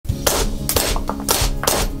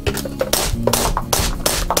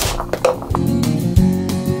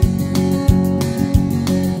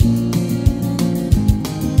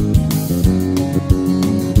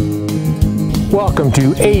welcome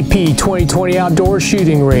to AP 2020 Outdoor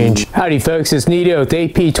Shooting Range. Howdy folks, it's Nito with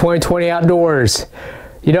AP 2020 Outdoors.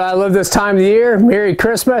 You know, I love this time of the year. Merry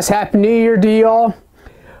Christmas, Happy New Year to y'all.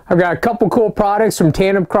 I've got a couple cool products from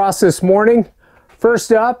Tandemkross this morning.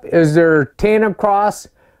 First up is their Tandemkross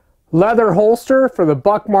leather holster for the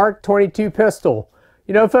Buckmark 22 pistol.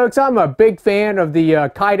 You know folks, I'm a big fan of the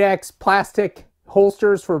Kydex plastic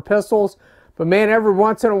holsters for pistols, but man, every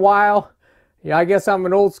once in a while, yeah, I guess I'm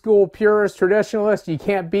an old school purist traditionalist. You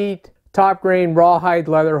can't beat top grain rawhide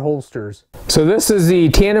leather holsters. So this is the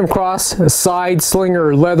Tandemkross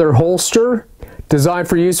Sideslinger leather holster, designed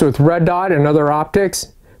for use with red dot and other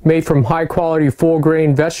optics, made from high quality full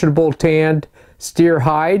grain vegetable tanned steer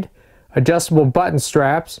hide, adjustable button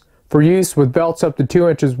straps for use with belts up to 2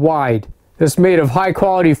 inches wide. This is made of high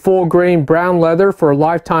quality full grain brown leather for a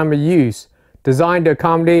lifetime of use, designed to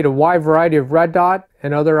accommodate a wide variety of red dot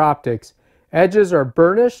and other optics. Edges are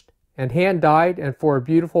burnished and hand dyed and for a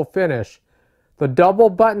beautiful finish. The double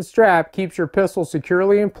button strap keeps your pistol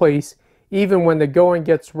securely in place even when the going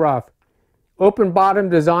gets rough. Open bottom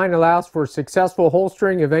design allows for successful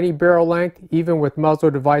holstering of any barrel length, even with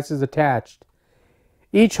muzzle devices attached.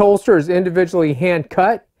 Each holster is individually hand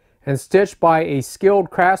cut and stitched by a skilled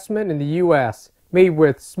craftsman in the US, made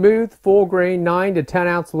with smooth full grain 9 to 10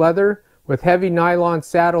 ounce leather with heavy nylon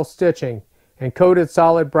saddle stitching and coated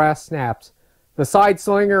solid brass snaps. The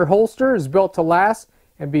Sideslinger holster is built to last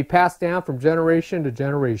and be passed down from generation to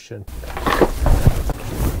generation.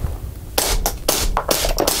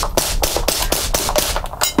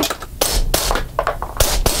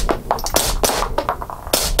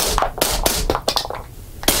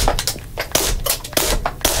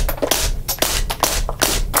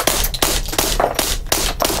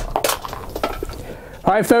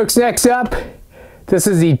 Alright folks, next up, this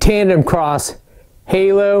is the Tandemkross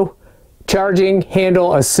Halo Charging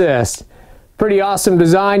Handle Assist. Pretty awesome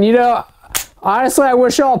design. You know, honestly, I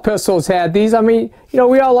wish all pistols had these. I mean, you know,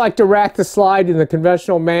 we all like to rack the slide in the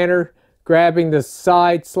conventional manner, grabbing the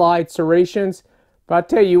side slide serrations. But I'll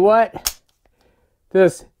tell you what,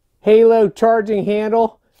 this Halo charging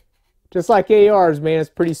handle, just like ARs, man, it's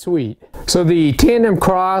pretty sweet. So the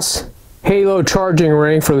Tandemkross Halo charging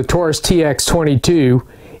ring for the Taurus TX22,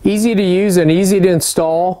 easy to use and easy to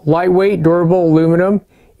install, lightweight, durable aluminum,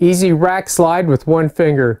 easy rack slide with one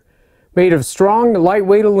finger. Made of strong,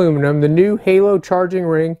 lightweight aluminum, the new Halo charging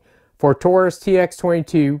ring for Taurus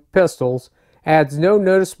TX22 pistols adds no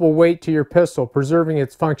noticeable weight to your pistol, preserving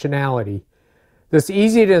its functionality. This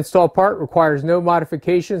easy to install part requires no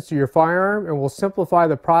modifications to your firearm and will simplify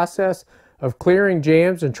the process of clearing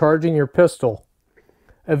jams and charging your pistol.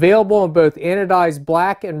 Available in both anodized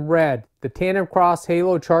black and red, the Tandemkross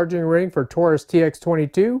Halo charging ring for Taurus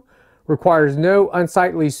TX22 requires no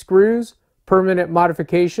unsightly screws, permanent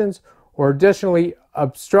modifications, or additionally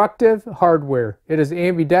obstructive hardware. It is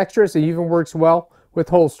ambidextrous and even works well with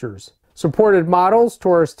holsters. Supported models: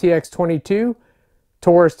 Taurus TX22,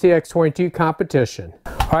 Taurus TX22 Competition.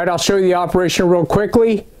 Alright, I'll show you the operation real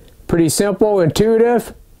quickly. Pretty simple,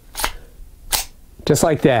 intuitive, just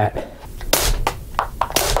like that.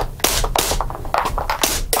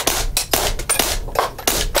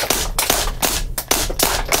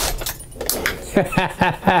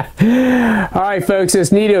 Alright folks,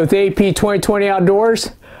 it's Nito with AP 2020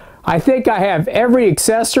 Outdoors. I think I have every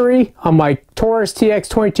accessory on my Taurus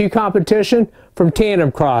TX22 Competition from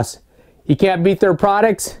Tandemkross. You can't beat their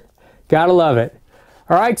products, gotta love it.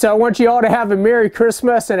 Alright, so I want you all to have a Merry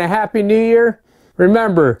Christmas and a Happy New Year.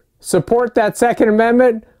 Remember, support that Second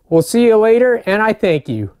Amendment. We'll see you later, and I thank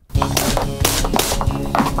you.